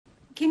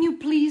Can you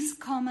please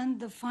comment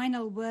the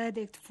final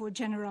verdict for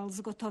Generals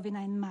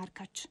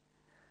Gotovina&Markaću?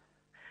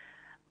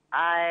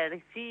 I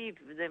received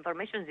the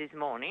information this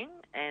morning,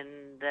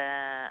 and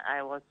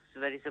I was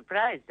very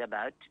surprised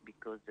about,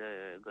 because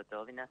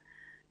Gotovina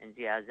and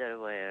the other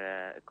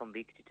were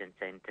convicted and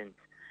sentenced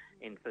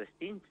in first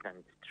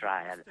instance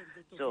trial.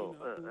 So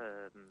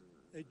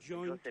a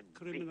joint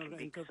criminal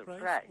big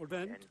enterprise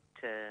surprise.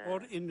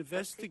 Or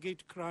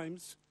investigate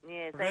crimes.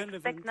 Yes, I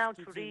expect now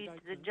to read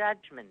the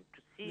judgment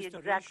to see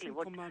exactly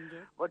what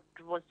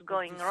was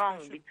going wrong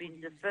between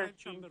the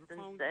first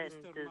instance and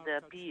the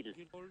appeal.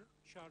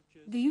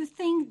 Do you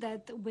think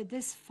that with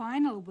this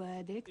final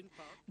verdict,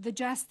 the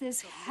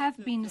justice have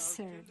been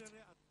served?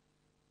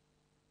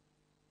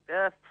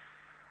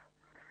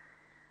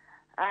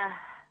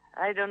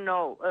 I don't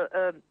know.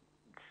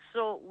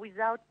 So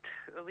without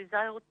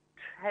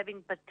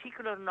having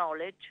particular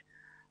knowledge,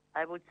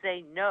 I would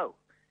say no,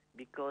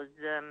 because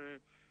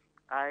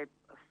I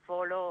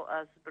follow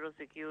as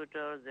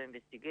prosecutor the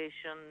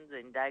investigation, the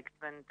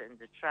indictment, and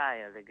the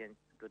trial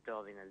against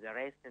Gotovina, the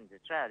arrest and the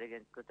trial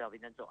against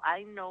Gotovina. So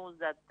I know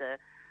that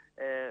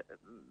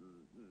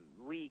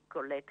we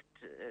collect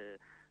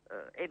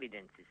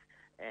evidences,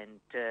 and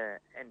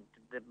the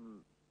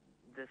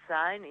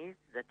sign is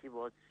that he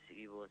was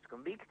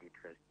convicted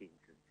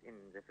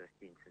in the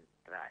first instance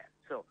trial.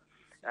 So.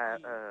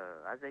 As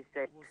I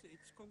said,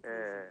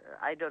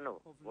 I don't know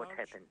what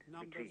happened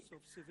between.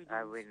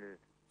 I will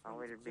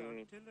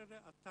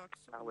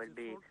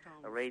be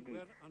ready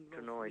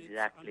to know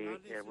exactly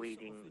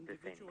reading the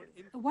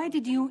sentence. Why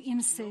did you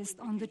insist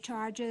on the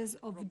charges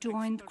of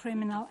joint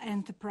criminal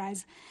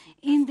enterprise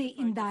in the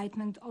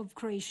indictment of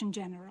Croatian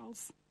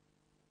generals?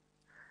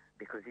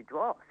 Because it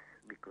was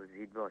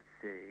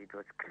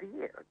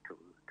clear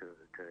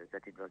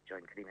that it was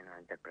joint criminal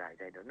enterprise.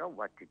 I don't know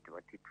what it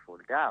fall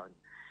down.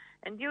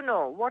 And you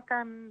know, what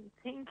I'm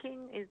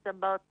thinking is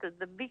about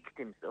the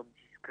victims of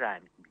these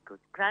crimes, because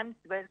crimes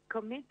were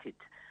committed,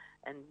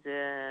 and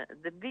the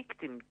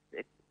victims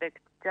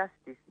expect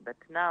justice. But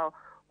now,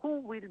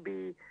 who will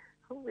be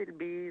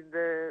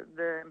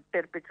the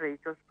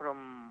perpetrators for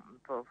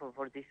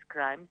these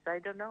crimes? I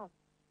don't know.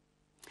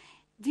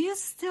 Do you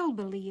still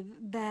believe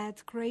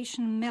that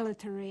Croatian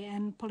military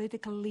and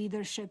political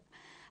leadership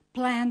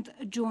planned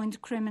a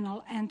joint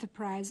criminal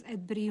enterprise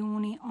at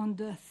Brijuni on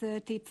the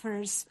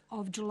 31st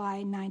of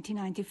July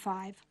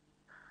 1995?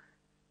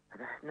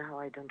 Now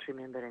I don't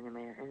remember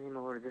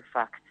anymore the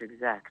facts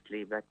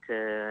exactly, but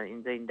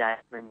in the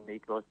indictment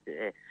it was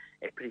a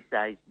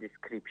precise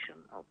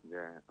description of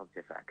the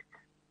facts.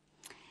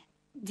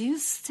 Do you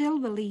still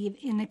believe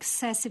in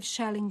excessive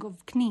shelling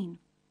of Knin?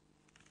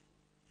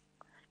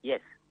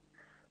 Yes,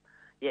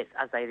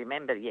 as I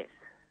remember, yes.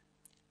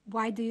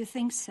 Why do you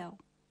think so?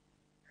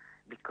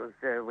 Because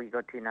we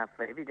got enough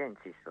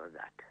evidences for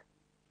that.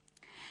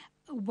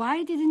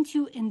 Why didn't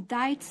you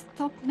indict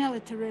top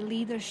military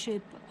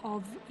leadership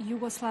of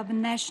Yugoslav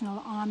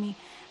National Army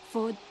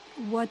for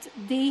what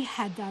they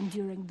had done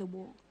during the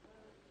war?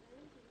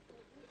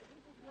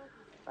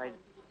 I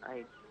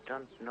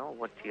don't know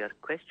what you are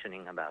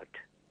questioning about.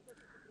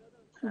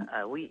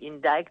 We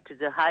indict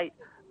the high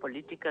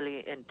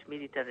politically and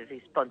militarily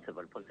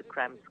responsible for the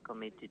crimes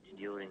committed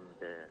during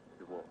the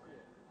war.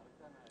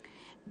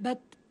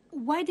 But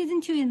why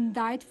didn't you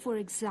indict, for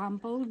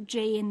example,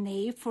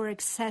 JNA for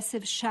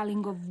excessive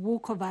shelling of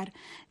Vukovar?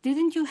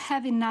 Didn't you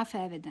have enough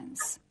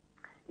evidence?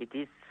 It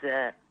is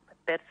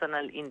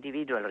personal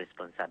individual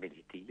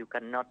responsibility. You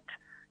cannot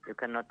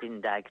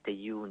indict a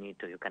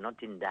unit, or you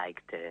cannot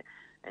indict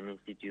an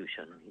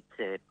institution. It's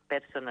a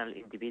personal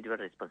individual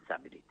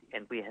responsibility,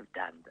 and we have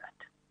done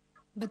that.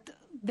 But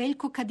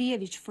Veljko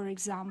Kadijević, for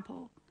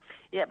example.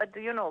 Yeah, but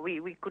you know,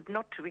 we could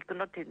not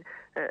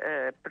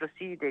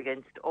proceed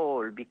against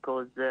all,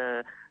 because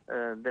the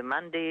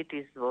mandate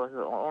was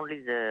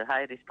only the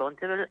high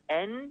responsible,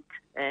 and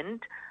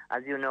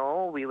as you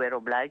know, we were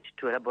obliged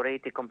to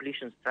elaborate a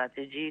completion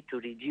strategy to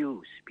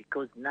reduce,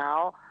 because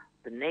now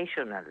the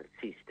national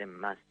system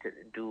must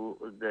do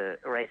the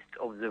rest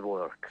of the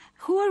work.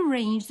 Who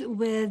arranged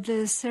with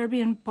the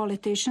Serbian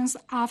politicians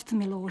after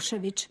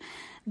Milosevic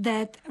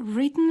that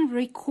written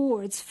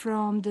records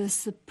from the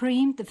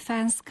Supreme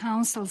Defense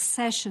Council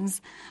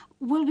sessions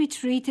will be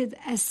treated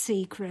as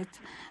secret?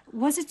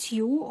 Was it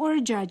you or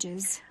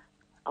judges?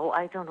 Oh,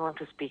 I don't want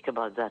to speak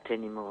about that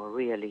anymore,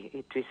 really.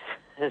 It is...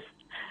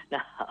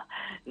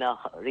 no,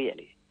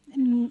 really.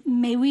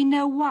 May we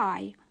know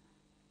why?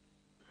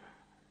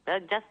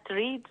 Just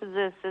read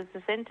the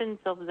sentence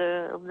of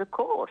the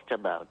court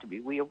about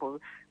it. We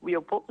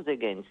oppose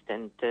against,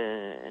 and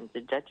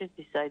the judges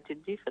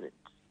decided different.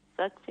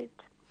 That's it.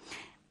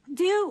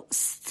 Do you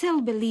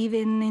still believe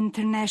in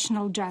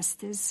international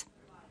justice?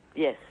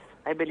 Yes,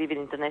 I believe in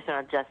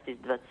international justice,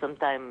 but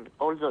sometimes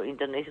also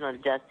international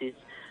justice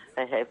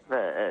have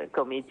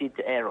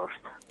committed errors.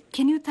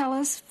 Can you tell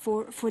us,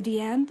 for the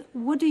end,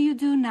 what do you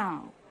do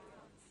now?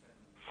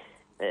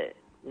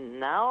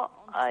 Now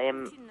I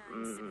am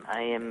in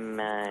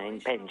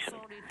pension,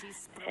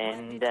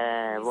 and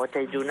what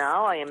I do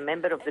now, I am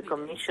member of the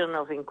Commission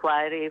of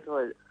Inquiry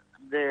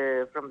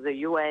the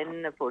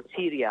UN for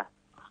Syria.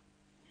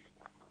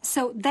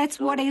 So that's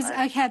what is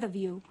ahead of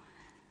you.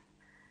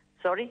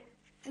 Sorry?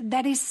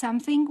 That is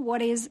something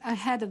what is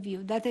ahead of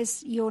you. That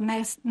is your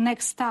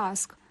next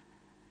task.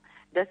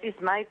 That is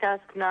my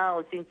task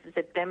now. Since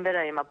September,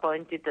 I am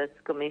appointed as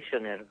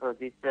commissioner for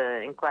this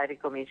inquiry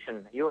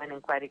commission, UN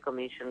inquiry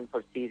commission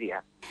for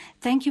Syria.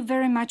 Thank you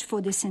very much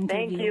for this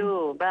interview. Thank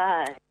you.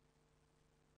 Bye.